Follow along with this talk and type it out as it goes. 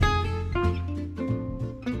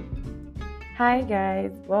Hi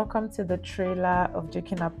guys, welcome to the trailer of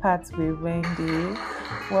Joking Apart with Wendy.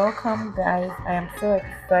 Welcome guys, I am so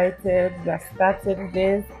excited. We are starting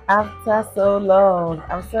this after so long.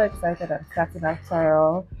 I'm so excited I'm starting after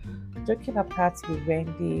all. Joking Apart with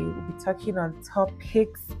Wendy, we'll be talking on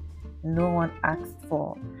topics no one asked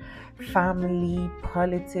for. Family,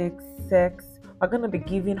 politics, sex. We're gonna be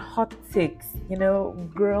giving hot takes,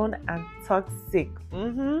 grown and toxic.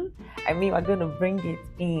 We're gonna bring it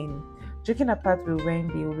in. Joking Apart with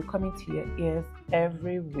Wendy will be coming to your ears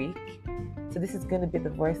every week. So this is going to be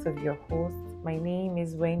the voice of your host. My name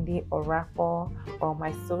is Wendy Orapo, or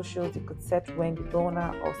my socials you could search Wendy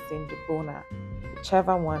Bona or Cindy Bona.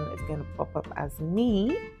 Whichever one is going to pop up as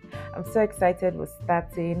me. I'm so excited we're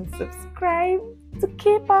starting. Subscribe to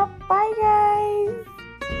keep up. Bye guys.